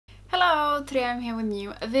Hello, today I'm here with a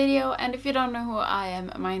new video, and if you don't know who I am,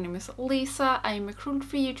 my name is Lisa. I am a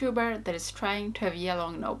cruelty-free YouTuber that is trying to have a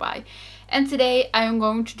long no-buy. And today I am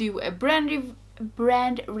going to do a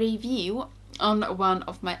brand review on one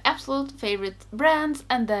of my absolute favorite brands,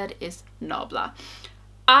 and that is Nabla.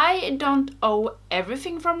 I don't owe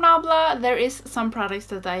everything from Nabla. There is some products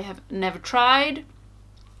that I have never tried,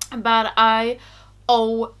 but I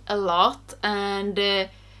owe a lot, and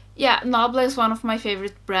yeah, Nabla is one of my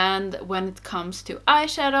favorite brands when it comes to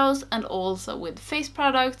eyeshadows and also with face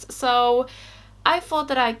products, so I thought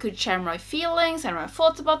that I could share my feelings and my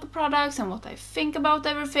thoughts about the products and what I think about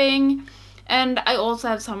everything. And I also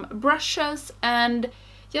have some brushes, and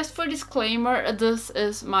just for disclaimer, this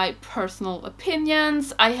is my personal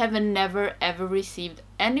opinions. I have never ever received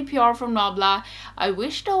any PR from Nabla. I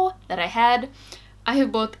wish though that I had. I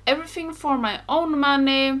have bought everything for my own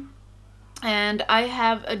money. And I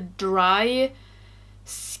have a dry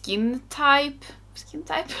skin type.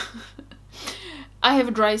 I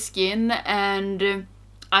have dry skin, and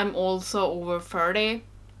I'm also over 30.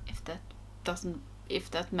 If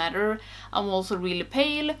that matter. I'm also really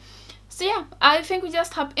pale. So yeah, I think we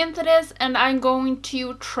just hop into this, and I'm going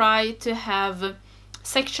to try to have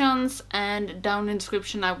sections, and down in the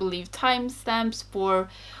description I will leave timestamps for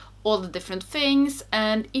all the different things.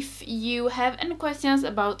 And if you have any questions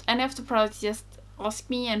about any of the products, just ask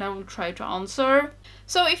me and I will try to answer.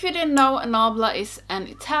 So if you didn't know, Nabla is an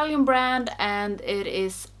Italian brand, and it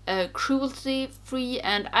is cruelty free,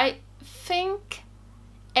 and I think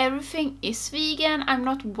everything is vegan. I'm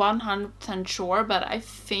not 100% sure, but I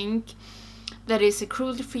think that is a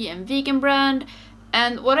cruelty free and vegan brand.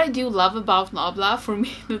 And what I do love about Nabla, for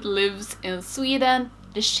me that lives in Sweden,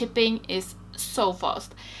 the shipping is so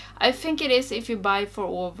fast. I think it is if you buy for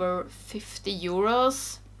over 50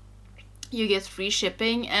 euros, you get free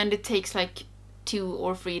shipping, and it takes like 2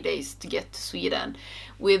 or 3 days to get to Sweden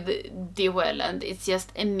with DHL, and it's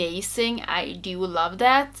just amazing. I do love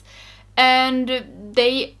that. And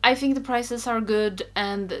I think the prices are good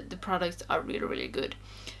and the products are really, really good.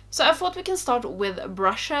 So I thought we can start with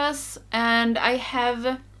brushes, and I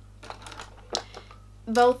have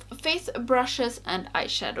both face brushes and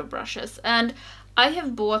eyeshadow brushes, and I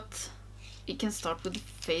have bought, we can start with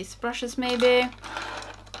face brushes maybe.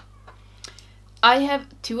 I have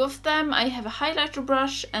 2 of them. I have a highlighter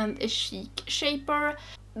brush and a cheek shaper.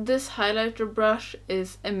 This highlighter brush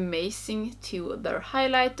is amazing to their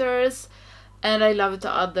highlighters, and I love it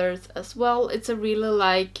to others as well. It's a really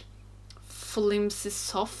like flimsy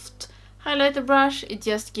soft highlighter brush. It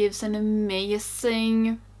just gives an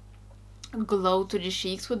amazing glow to the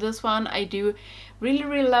cheeks with this one. I do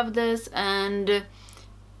really love this, and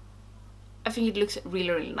I think it looks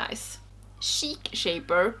really nice. Cheek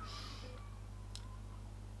shaper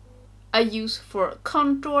I use for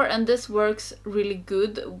contour, and this works really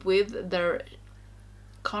good with their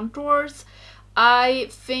contours. I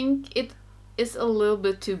think it is a little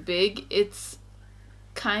bit too big. It's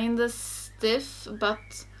kind of stiff,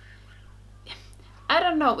 but I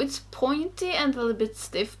don't know, it's pointy and a little bit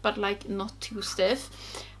stiff, but like not too stiff.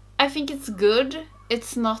 I think it's good.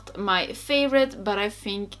 It's not my favorite, but I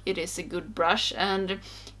think it is a good brush, and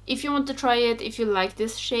if you want to try it, if you like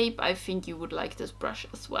this shape, I think you would like this brush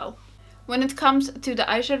as well. When it comes to the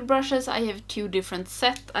eyeshadow brushes, I have 2 different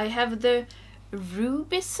sets. I have the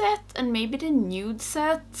ruby set and maybe the nude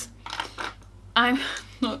set. I'm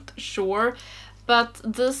not sure, but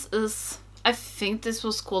this is, I think this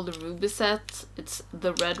was called the ruby set. It's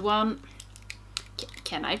the red one.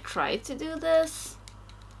 Can I try to do this?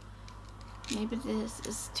 Maybe this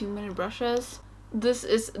is too many brushes. This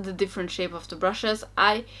is the different shape of the brushes.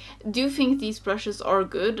 I do think these brushes are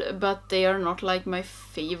good, but they are not like my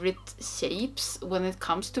favorite shapes when it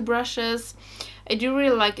comes to brushes. I do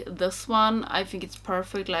really like this one. I think it's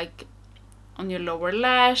perfect like on your lower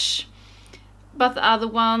lash. But the other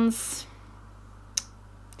ones,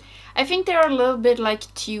 I think they're a little bit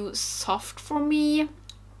like too soft for me.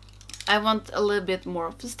 I want a little bit more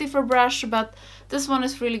of a stiffer brush, but this one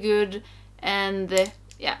is really good. And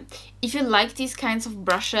yeah, if you like these kinds of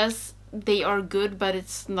brushes, they are good, but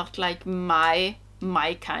it's not like my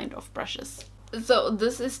kind of brushes. So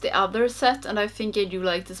this is the other set, and I think I do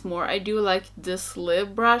like this more. I do like this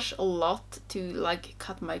lip brush a lot to like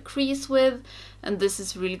cut my crease with, and this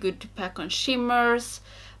is really good to pack on shimmers.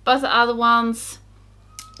 But the other ones,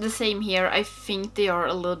 the same here. I think they are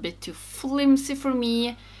a little bit too flimsy for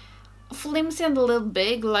me. Flimsy and a little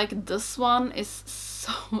big, like this one is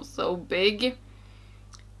so big.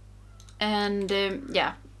 And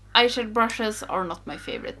yeah, eyeshadow brushes are not my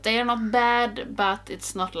favorite. They are not bad, but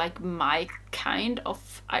it's not like my kind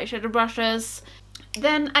of eyeshadow brushes.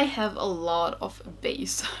 Then I have a lot of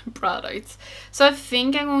base products. So I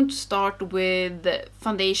think I'm going to start with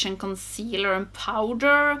foundation, concealer and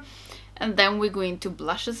powder. And then we go into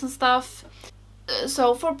blushes and stuff.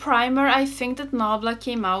 So for primer, I think that Nabla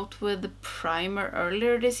came out with the primer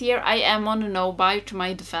earlier this year. I am on a no-buy to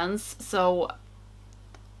my defense, so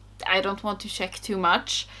I don't want to check too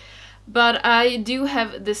much. But I do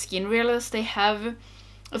have the Skin Realist. They have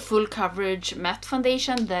a full coverage matte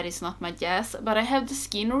foundation. That is not my guess. But I have the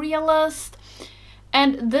Skin Realist.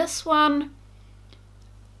 And this one,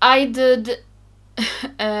 I did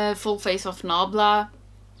a full face of Nabla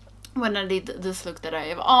when I did this look that I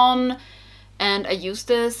have on. And I use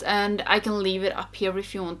this, and I can leave it up here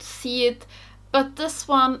if you want to see it. But this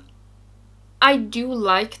one, I do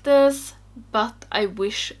like this, but I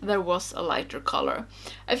wish there was a lighter color.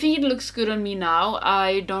 I think it looks good on me now.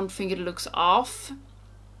 I don't think it looks off.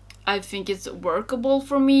 I think it's workable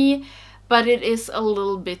for me, but it is a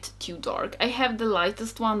little bit too dark. I have the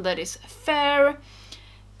lightest one that is fair.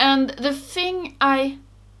 And the thing I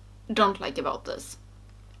don't like about this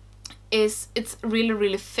is it's really,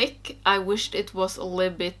 really thick. I wished it was a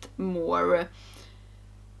little bit more,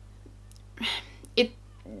 a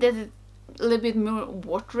little bit more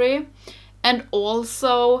watery. And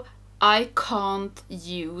also, I can't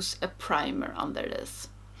use a primer under this.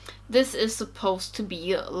 This is supposed to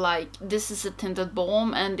be like, this is a tinted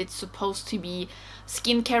balm and it's supposed to be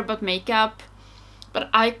skincare but makeup. But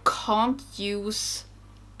I can't use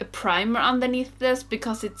a primer underneath this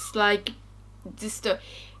because it's like,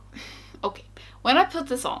 okay, when I put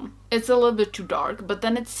this on, it's a little bit too dark, but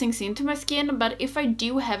then it sinks into my skin. But if I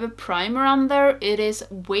do have a primer under, it is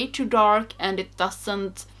way too dark and it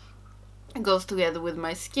doesn't go together with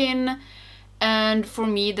my skin. And for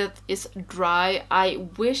me that is dry. I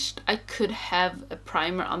wished I could have a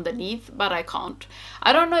primer underneath, but I can't.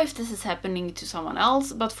 I don't know if this is happening to someone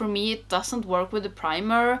else, but for me it doesn't work with the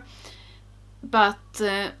primer. But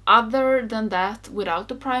other than that, without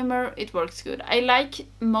the primer, it works good. I like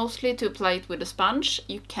mostly to apply it with a sponge.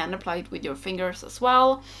 You can apply it with your fingers as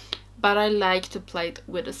well, but I like to apply it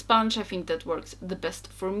with a sponge. I think that works the best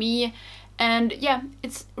for me. And yeah,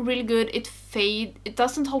 it's really good. It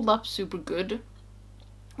doesn't hold up super good.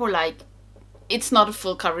 Or like, it's not a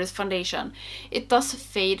full coverage foundation. It does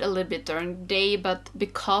fade a little bit during the day, but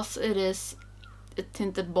because it is a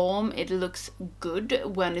tinted balm, it looks good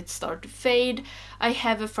when it starts to fade. I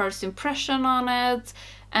have a first impression on it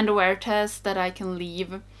and a wear test that I can leave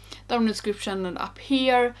down in the description and up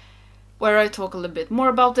here, where I talk a little bit more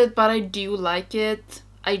about it, but I do like it.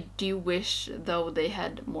 I do wish though they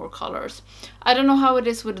had more colors. I don't know how it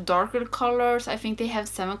is with the darker colors. I think they have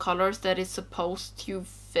 7 colors that is supposed to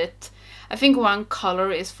fit. I think one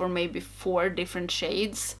color is for maybe 4 different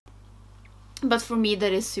shades. But for me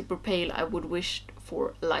that is super pale. I would wish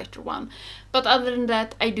for a lighter one. But other than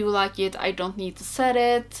that, I do like it. I don't need to set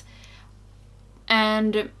it.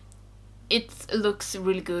 And it looks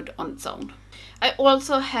really good on its own. I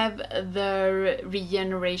also have the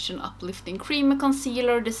Regeneration Uplifting Cream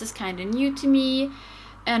Concealer. This is kind of new to me.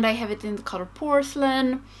 And I have it in the color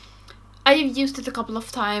Porcelain. I've used it a couple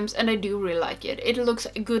of times and I do really like it. It looks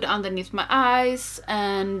good underneath my eyes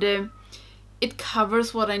and it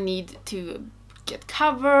covers what I need to get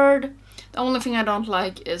covered. The only thing I don't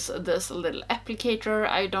like is this little applicator.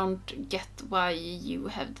 I don't get why you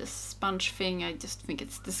have this sponge thing. I just think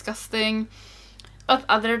it's disgusting. But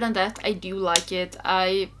other than that, I do like it.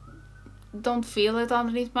 I don't feel it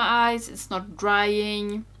underneath my eyes. It's not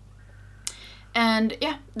drying. And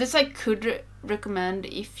yeah, this I could recommend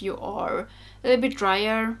if you are a little bit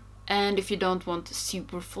drier and if you don't want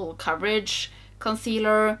super full coverage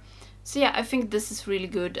concealer. So yeah, I think this is really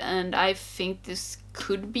good and I think this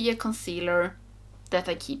could be a concealer that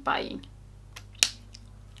I keep buying.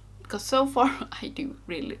 Because so far I do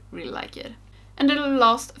really like it. And the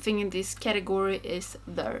last thing in this category is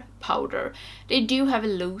their powder. They do have a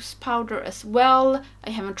loose powder as well. I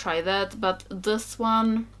haven't tried that, but this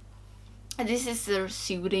one, this is their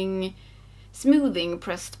smoothing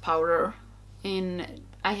pressed powder.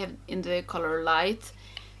 I have in the color Light.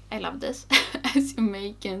 I love this, as you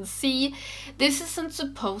may can see. This isn't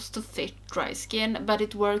supposed to fit dry skin, but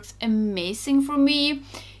it works amazing for me.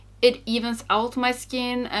 It evens out my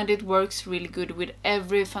skin and it works really good with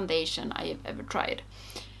every foundation I have ever tried.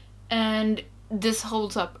 And this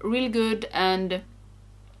holds up really good and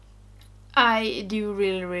I do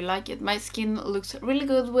really like it. My skin looks really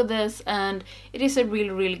good with this and it is a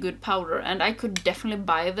really good powder. And I could definitely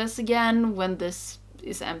buy this again when this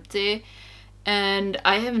is empty. And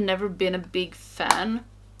I have never been a big fan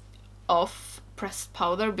of pressed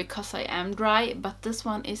powder because I am dry, but this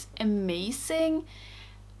one is amazing.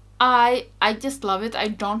 I just love it. I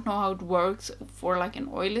don't know how it works for like an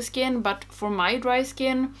oily skin, but for my dry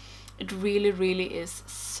skin, it really is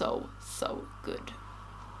so good.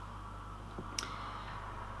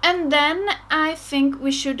 And then I think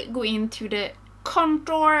we should go into the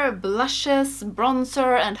contour, blushes,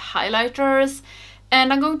 bronzer and highlighters.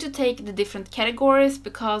 And I'm going to take the different categories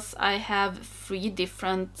because I have 3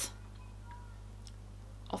 different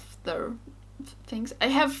of their things. I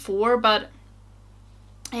have 4, but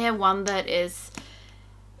I have one that is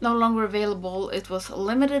no longer available. It was a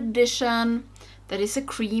limited edition. That is a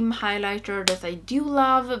cream highlighter that I do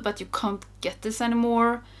love, but you can't get this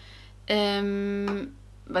anymore.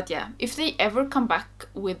 But yeah, if they ever come back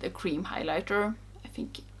with a cream highlighter, I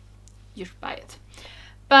think you should buy it.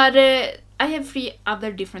 But I have 3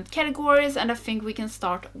 other different categories, and I think we can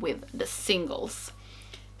start with the singles.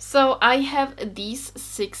 So I have these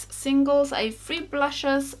 6 singles. I have 3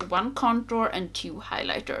 blushes, 1 contour and 2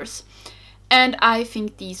 highlighters. And I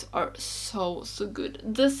think these are so good.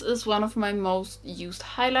 This is one of my most used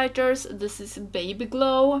highlighters. This is Baby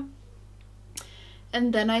Glow.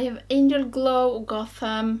 And then I have Angel Glow,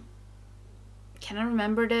 Gotham. Can I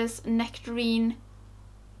remember this? Nectarine.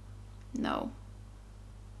 No.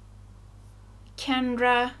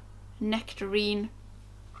 Kendra, Nectarine,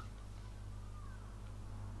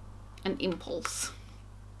 and Impulse.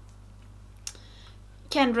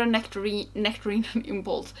 Kendra, Nectarine and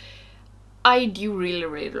Impulse. I do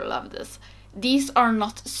really love this. These are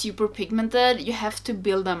not super pigmented. You have to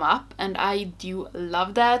build them up, and I do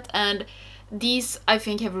love that. And these I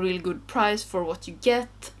think have a really good price for what you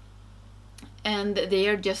get. And they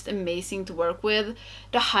are just amazing to work with.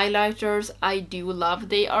 The highlighters I do love.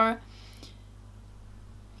 They are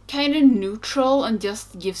kind of neutral and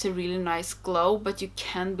just gives a really nice glow, but you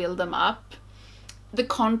can build them up. The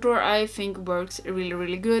contour I think works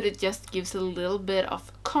really good. It just gives a little bit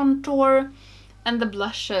of contour. And the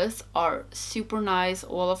blushes are super nice,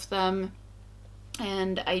 all of them.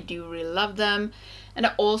 And I do really love them. And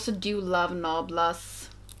I also do love Nabla's.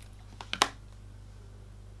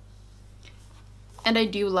 And I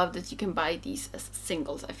do love that you can buy these as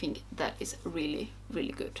singles. I think that is really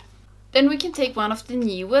good. Then we can take one of the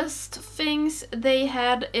newest things they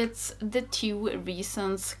had. It's the 2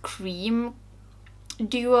 Reasons cream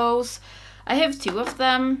duos. I have 2 of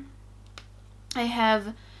them. I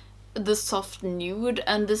have the soft nude,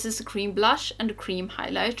 and this is a cream blush and a cream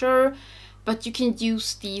highlighter. But you can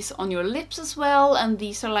use these on your lips as well, and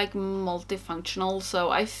these are like multifunctional, so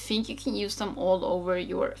I think you can use them all over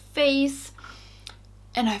your face.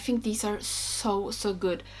 And I think these are so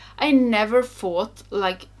good. I never thought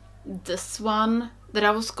like this one that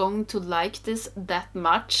I was going to like this that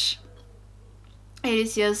much. It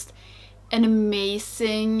is just an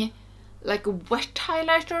amazing like wet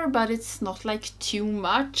highlighter, but it's not like too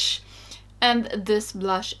much. And this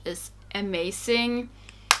blush is amazing.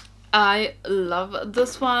 I love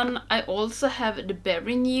this one. I also have the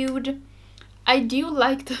Berry Nude. I do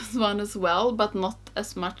like this one as well, but not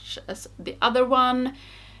as much as the other one.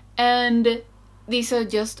 And these are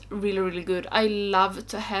just really good. I love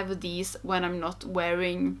to have these when I'm not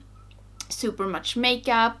wearing super much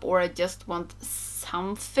makeup or I just want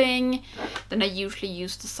something. Then I usually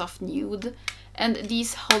use the soft nude. And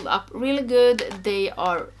these hold up really good. They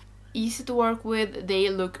are easy to work with. They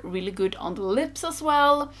look really good on the lips as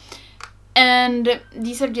well. And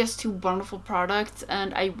these are just 2 wonderful products,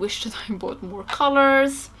 and I wish that I bought more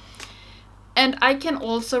colors. And I can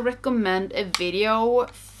also recommend a video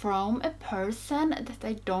from a person that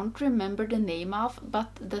I don't remember the name of, but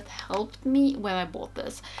that helped me when I bought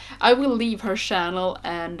this. I will leave her channel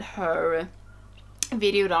and her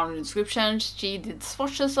video down in the description. She did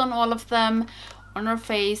swatches on all of them on her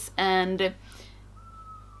face, and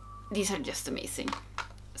these are just amazing.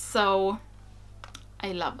 So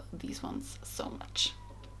I love these ones so much.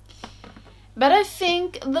 But I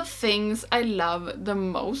think the things I love the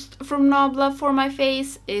most from Nabla for my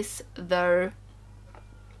face is their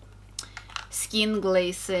skin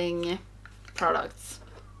glazing products.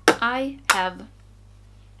 I have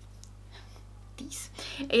these.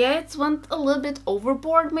 Yeah, it's went a little bit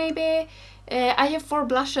overboard maybe. I have 4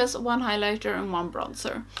 blushes, 1 highlighter and 1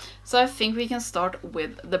 bronzer. So I think we can start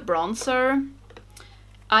with the bronzer.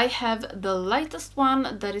 I have the lightest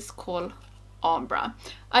one that is called Ambra.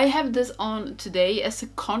 I have this on today as a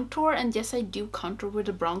contour, and yes, I do contour with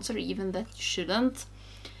a bronzer, even that you shouldn't.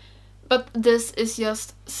 But this is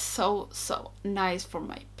just so nice for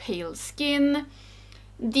my pale skin.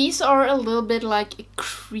 These are a little bit like a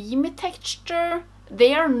creamy texture.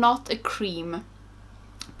 They are not a cream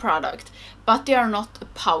product, but they are not a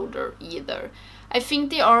powder either. I think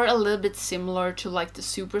they are a little bit similar to like the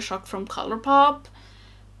Super Shock from Colourpop,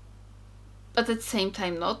 but at the same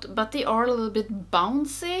time not. But they are a little bit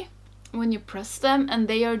bouncy when you press them, and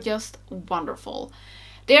they are just wonderful.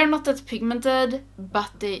 They are not that pigmented,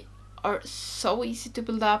 but they are so easy to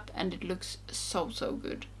build up, and it looks so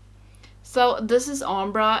good. So this is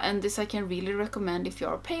Ambra, and this I can really recommend if you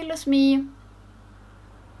are pale as me,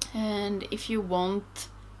 and if you want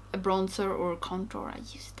a bronzer or a contour. I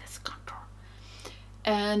use it as contour.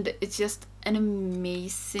 And it's just an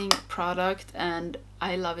amazing product, and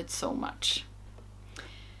I love it so much.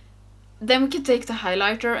 Then we can take the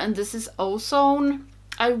highlighter, and this is Ozone.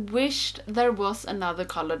 I wished there was another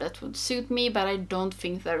color that would suit me, but I don't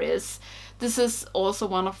think there is. This is also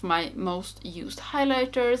one of my most used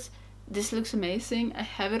highlighters. This looks amazing. I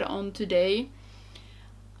have it on today.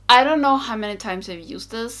 I don't know how many times I've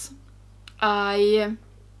used this. I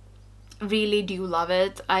really do love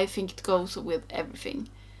it. I think it goes with everything.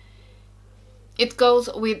 It goes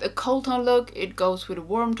with a cold tone look, it goes with a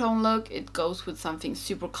warm tone look, it goes with something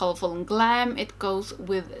super colorful and glam, it goes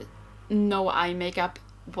with no eye makeup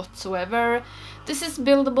whatsoever. This is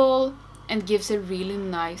buildable and gives a really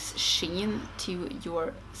nice sheen to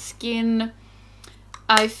your skin.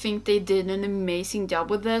 I think they did an amazing job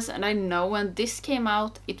with this, and I know when this came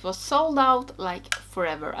out it was sold out like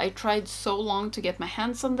forever. I tried so long to get my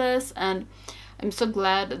hands on this, and I'm so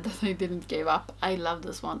glad that I didn't give up. I love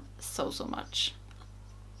this one so much.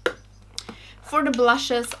 For the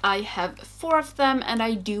blushes, I have 4 of them, and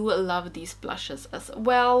I do love these blushes as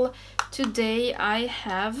well. Today I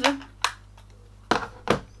have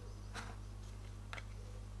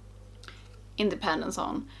Independens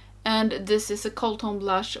on. And this is a cold tone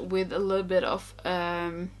blush with a little bit of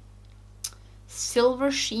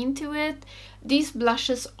silver sheen to it. These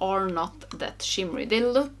blushes are not that shimmery. They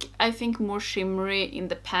look, I think, more shimmery in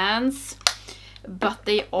the pans, but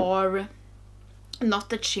they are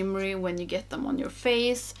not that shimmery when you get them on your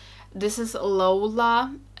face. This is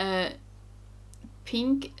Lola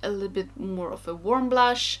Pink, a little bit more of a warm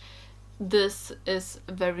blush. This is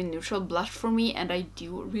a very neutral blush for me, and I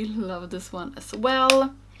do really love this one as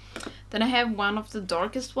well. Then I have one of the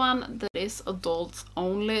darkest one that is Adults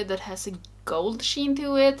Only, that has a gold sheen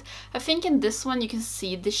to it. I think in this one you can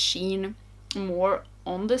see the sheen more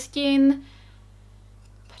on the skin.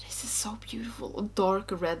 But this is so beautiful. A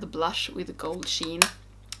dark red blush with a gold sheen.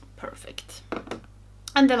 Perfect.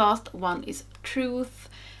 And the last one is Truth.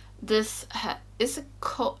 This is a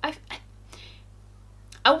cold...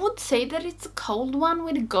 I would say that it's a cold one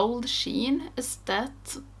with a gold sheen. Is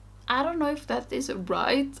that... I don't know if that is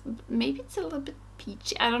right. Maybe it's a little bit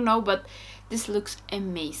peachy. I don't know, but this looks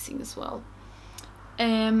amazing as well.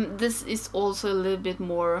 This is also a little bit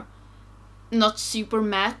more, not super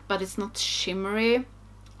matte, but it's not shimmery.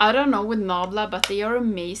 I don't know with Nabla, but they are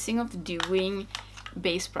amazing of doing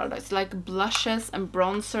base products like blushes and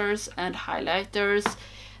bronzers and highlighters.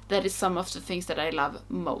 That is some of the things that I love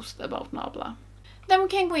most about Nabla. Then we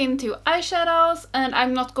can go into eyeshadows, and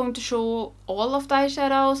I'm not going to show all of the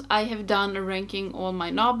eyeshadows. I have done a ranking on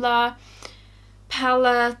my Nabla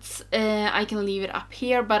palettes. I can leave it up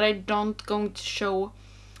here, but I don't going to show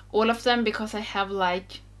all of them because I have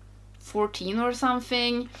like 14 or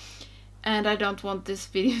something, and I don't want this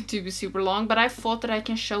video to be super long, but I thought that I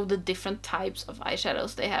can show the different types of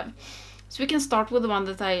eyeshadows they have. So we can start with the one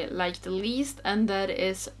that I like the least, and that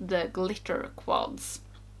is the glitter quads.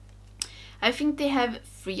 I think they have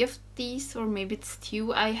 3 of these, or maybe it's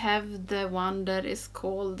 2. I have the one that is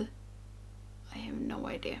called... I have no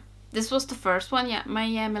idea. This was the first one, yeah,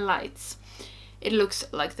 Miami Lights. It looks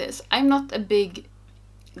like this. I'm not a big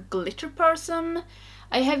glitter person.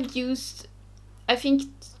 I have used, I think,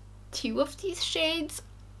 2 of these shades.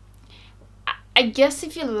 I guess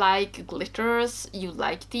if you like glitters, you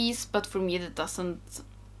like these, but for me that doesn't...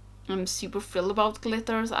 I'm super thrilled about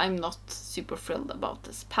glitters. I'm not super thrilled about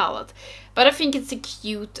this palette, but I think it's a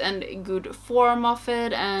cute and good form of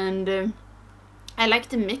it, and I like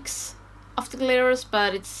the mix of the glitters,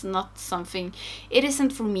 but it's not something, it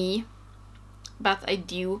isn't for me, but I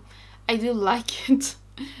do like it,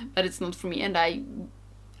 but it's not for me, and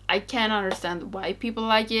I can understand why people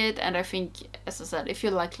like it, and I think, as I said, if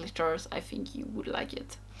you like glitters, I think you would like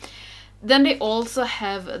it. Then they also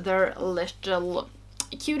have their little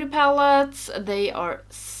cutie palettes. They are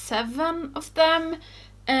 7 of them,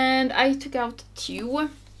 and I took out 2.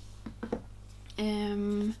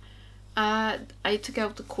 I took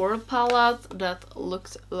out the coral palette that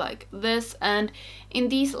looks like this, and in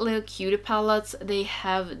these little cutie palettes they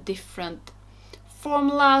have different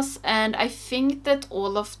formulas, and I think that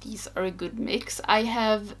all of these are a good mix. I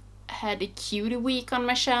have had a cutie week on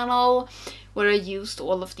my channel where I used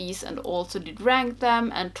all of these and also did rank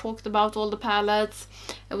them and talked about all the palettes.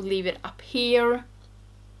 I will leave it up here.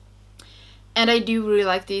 And I do really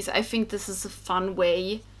like these. I think this is a fun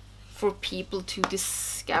way for people to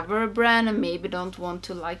discover a brand and maybe don't want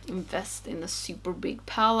to like invest in a super big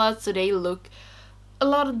palette, so they look a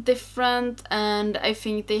lot different, and I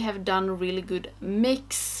think they have done a really good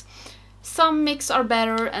mix. Some mix are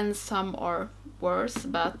better and some are worse,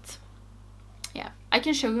 but yeah, I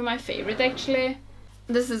can show you my favorite actually.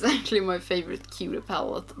 This is actually my favorite cutie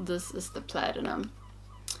palette. This is the Platinum.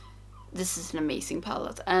 This is an amazing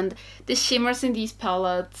palette, and the shimmers in these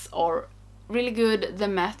palettes are really good, the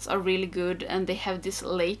mattes are really good, and they have this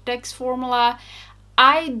latex formula.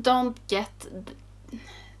 I don't get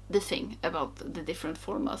the thing about the different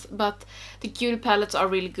formulas, but the cutie palettes are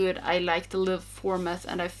really good. I like the little format,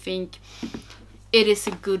 and I think it is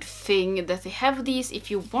a good thing that they have these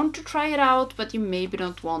if you want to try it out, but you maybe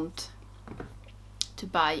don't want to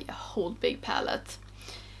buy a whole big palette.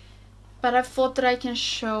 But I thought that I can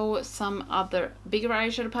show some other bigger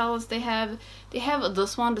eyeshadow palettes they have. They have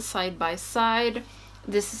this one, the side by side.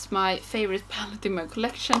 This is my favorite palette in my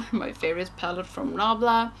collection, my favorite palette from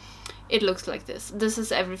Nabla. It looks like this. This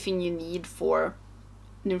is everything you need for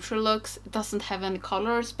neutral looks. It doesn't have any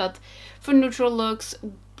colors, but for neutral looks,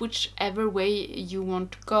 whichever way you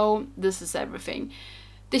want to go, this is everything.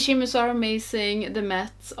 The shimmers are amazing, the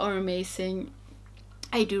mattes are amazing.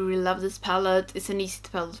 I do really love this palette. It's an easy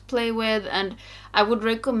palette to play with, and I would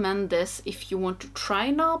recommend this if you want to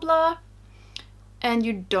try Nabla and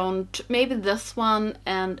you don't, maybe this one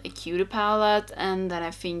and a cutie palette, and then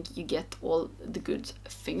I think you get all the good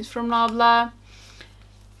things from Nabla.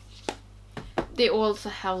 They also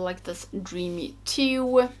have like this Dreamy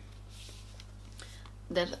 2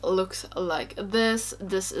 that looks like this.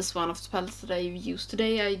 This is one of the palettes that I've used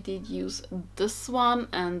today. I did use this one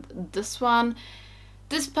and this one.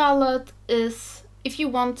 This palette is, if you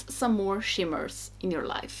want some more shimmers in your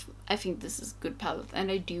life, I think this is a good palette,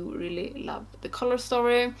 and I do really love the color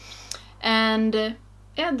story. And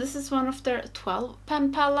yeah, this is one of their 12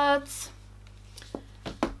 pan palettes.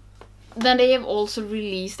 Then they have also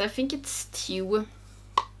released, I think it's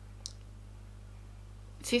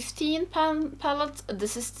 15 pan palettes.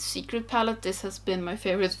 This is the secret palette. This has been my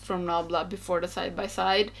favorite from Nabla before the side by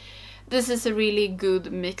side. This is a really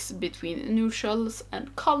good mix between neutrals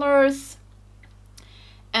and colors.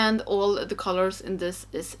 And all the colors in this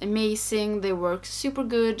is amazing. They work super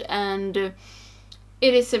good, and it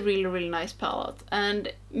is a really nice palette.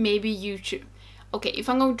 And maybe you should... Okay, if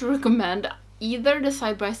I'm going to recommend either the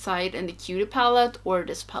side by side and the cutie palette or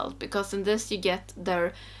this palette, because in this you get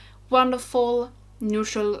their wonderful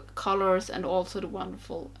neutral colors and also the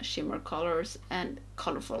wonderful shimmer colors and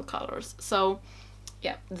colorful colors. So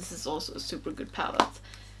yeah, this is also a super good palette.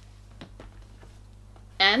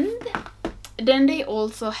 And then they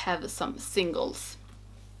also have some singles.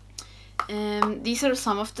 These are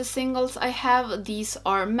some of the singles I have. These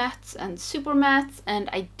are mattes and super mattes, and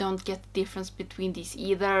I don't get the difference between these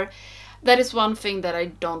either. That is one thing that I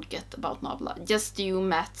don't get about Nabla. Just do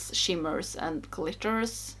mattes, shimmers and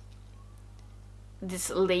glitters.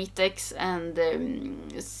 This latex and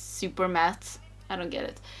super mattes, I don't get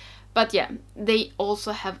it. But yeah, they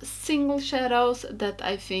also have single shadows that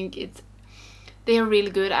I think they are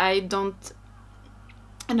really good. I don't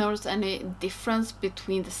notice any difference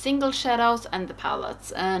between the single shadows and the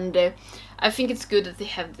palettes, and I think it's good that they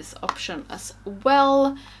have this option as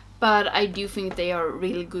well. But I do think they are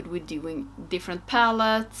really good with doing different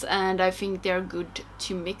palettes, and I think they are good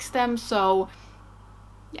to mix them. So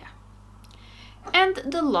yeah. And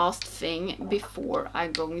the last thing before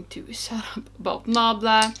I'm going to shut up about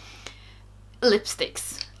Nabla,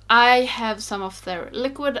 lipsticks. I have some of their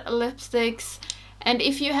liquid lipsticks, and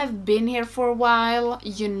if you have been here for a while,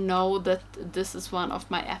 you know that this is one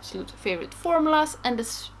of my absolute favorite formulas, and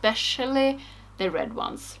especially the red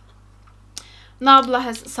ones. Nabla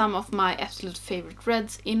has some of my absolute favorite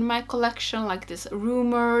reds in my collection, like this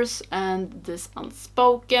Rumors and this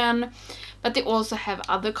Unspoken, but they also have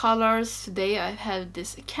other colors. Today I have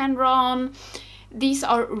this Kendra on. These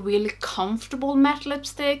are really comfortable matte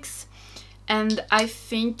lipsticks, and I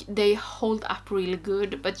think they hold up really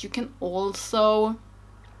good, but you can also...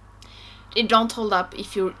 They don't hold up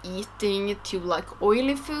if you're eating too like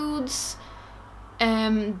oily foods,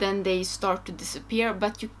 then they start to disappear,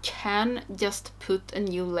 but you can just put a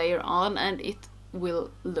new layer on and it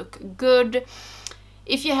will look good.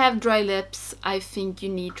 If you have dry lips, I think you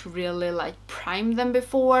need to really like prime them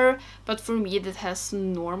before, but for me that has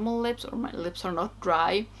normal lips, or my lips are not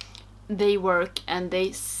dry, they work and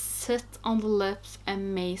they sit on the lips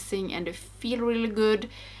amazing and they feel really good.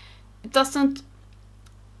 It doesn't,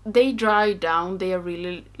 they dry down, they are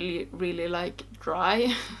really like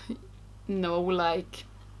dry, no like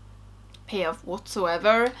payoff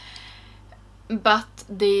whatsoever, but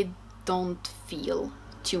they don't feel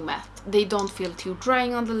too matte, they don't feel too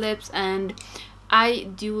drying on the lips, and I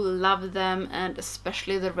do love them, and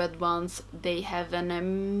especially the red ones. They have an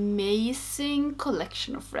amazing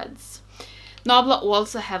collection of reds. Nabla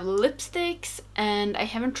also have lipsticks and I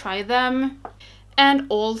haven't tried them, and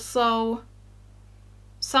also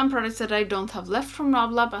some products that I don't have left from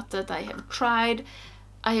Nabla but that I have tried.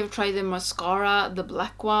 I have tried the mascara, the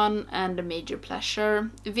black one, and the Major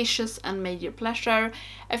Pleasure. Vicious and Major Pleasure.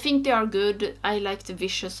 I think they are good. I like the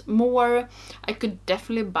Vicious more. I could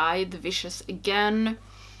definitely buy the Vicious again.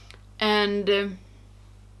 And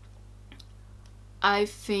I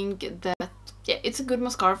think that, yeah, it's a good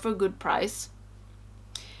mascara for a good price.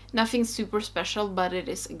 Nothing super special, but it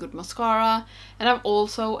is a good mascara. And I've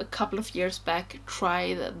also, a couple of years back,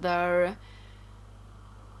 tried their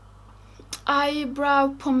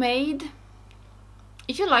eyebrow pomade.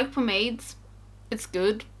 If you like pomades, it's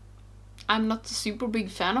good. I'm not a super big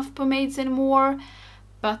fan of pomades anymore,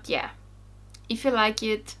 but yeah, if you like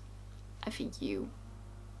it, I think you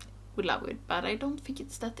would love it. But I don't think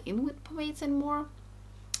it's that in with pomades anymore.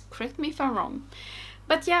 Correct me if I'm wrong.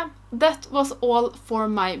 But yeah, that was all for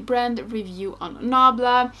my brand review on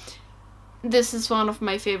Nabla. This is one of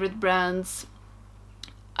my favorite brands.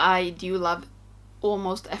 I do love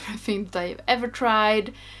almost everything that I've ever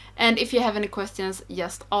tried, and if you have any questions,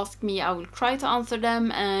 just ask me. I will try to answer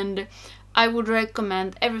them, and I would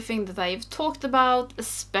recommend everything that I've talked about,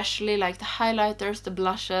 especially like the highlighters, the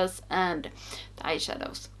blushes, and the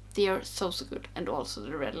eyeshadows. They are so good, and also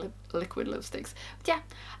the red liquid lipsticks. But yeah,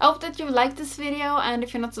 I hope that you liked this video, and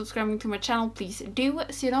if you're not subscribing to my channel, please do,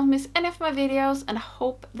 so you don't miss any of my videos, and I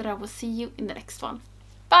hope that I will see you in the next one.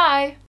 Bye!